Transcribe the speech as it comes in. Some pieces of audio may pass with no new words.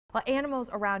Well, animals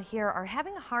around here are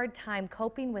having a hard time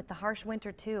coping with the harsh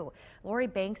winter too. Lori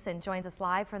Bankson joins us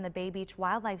live from the Bay Beach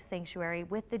Wildlife Sanctuary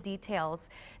with the details.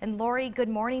 And Lori, good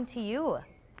morning to you.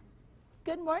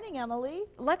 Good morning, Emily.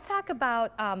 Let's talk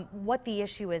about what the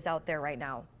issue is out there right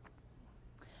now.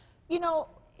 You know,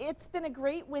 it's been a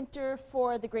great winter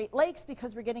for the Great Lakes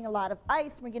because we're getting a lot of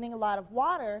ice, we're getting a lot of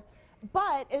water,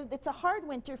 but it's a hard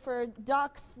winter for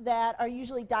ducks that are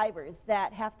usually divers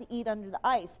that have to eat under the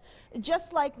ice.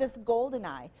 Just like this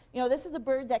goldeneye. You know, this is a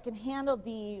bird that can handle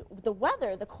the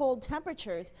weather, the cold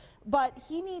temperatures, but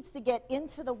he needs to get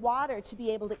into the water to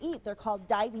be able to eat. They're called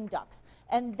diving ducks.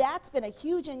 And that's been a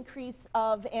huge increase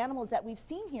of animals that we've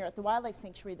seen here at the Wildlife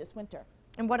Sanctuary this winter.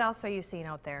 And what else are you seeing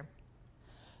out there?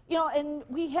 You know, and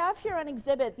we have here on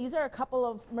exhibit, these are a couple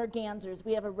of mergansers.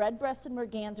 We have a red-breasted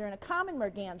merganser and a common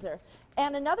merganser.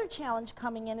 And another challenge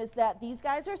coming in is that these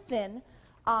guys are thin,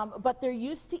 but they're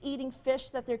used to eating fish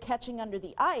that they're catching under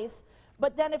the ice.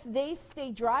 But then if they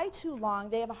stay dry too long,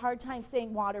 they have a hard time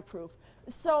staying waterproof.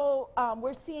 So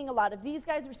we're seeing a lot of these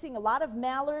guys. We're seeing a lot of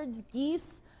mallards,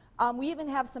 geese. We even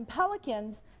have some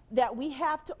pelicans that we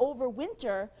have to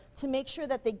overwinter to make sure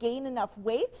that they gain enough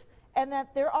weight and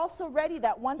that they're also ready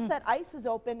that once that ice is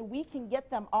open, we can get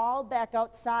them all back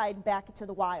outside, back into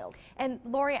the wild. And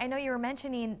Lori, I know you were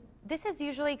mentioning this is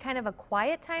usually kind of a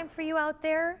quiet time for you out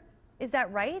there. Is that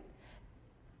right?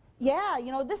 Yeah,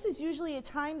 you know, this is usually a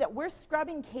time that we're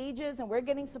scrubbing cages and we're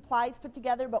getting supplies put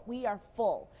together, but we are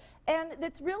full. And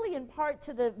it's really in part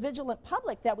to the vigilant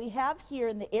public that we have here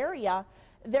in the area.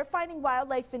 They're finding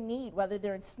wildlife in need, whether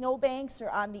they're in snowbanks or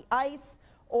on the ice,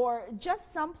 or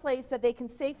just someplace that they can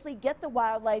safely get the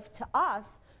wildlife to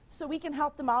us so we can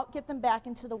help them out, get them back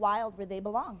into the wild where they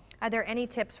belong. Are there any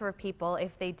tips for people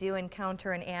if they do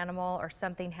encounter an animal or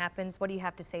something happens? What do you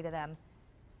have to say to them?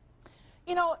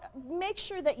 You know, make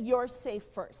sure that you're safe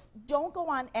first. Don't go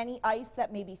on any ice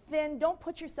that may be thin. Don't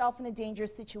put yourself in a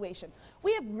dangerous situation.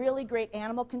 We have really great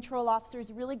animal control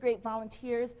officers, really great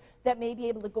volunteers that may be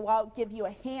able to go out, give you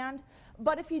a hand.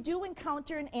 But if you do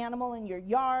encounter an animal in your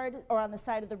yard or on the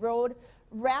side of the road,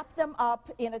 wrap them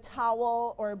up in a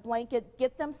towel or a blanket,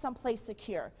 get them someplace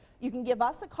secure. You can give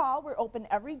us a call. We're open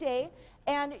every day.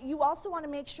 And you also want to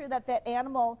make sure that that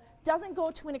animal doesn't go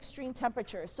to an extreme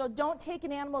temperature. So don't take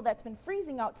an animal that's been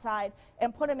freezing outside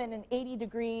and put them in an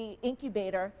 80-degree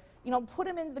incubator. You know, put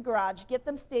them in the garage, get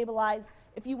them stabilized.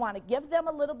 If you want to give them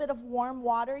a little bit of warm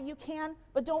water, you can,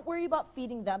 but don't worry about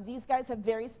feeding them. These guys have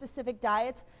very specific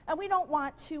diets, and we don't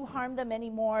want to harm them any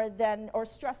more than, or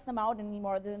stress them out any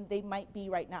more than they might be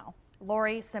right now.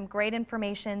 Lori, some great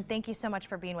information. Thank you so much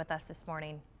for being with us this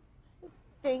morning.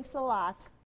 Thanks a lot.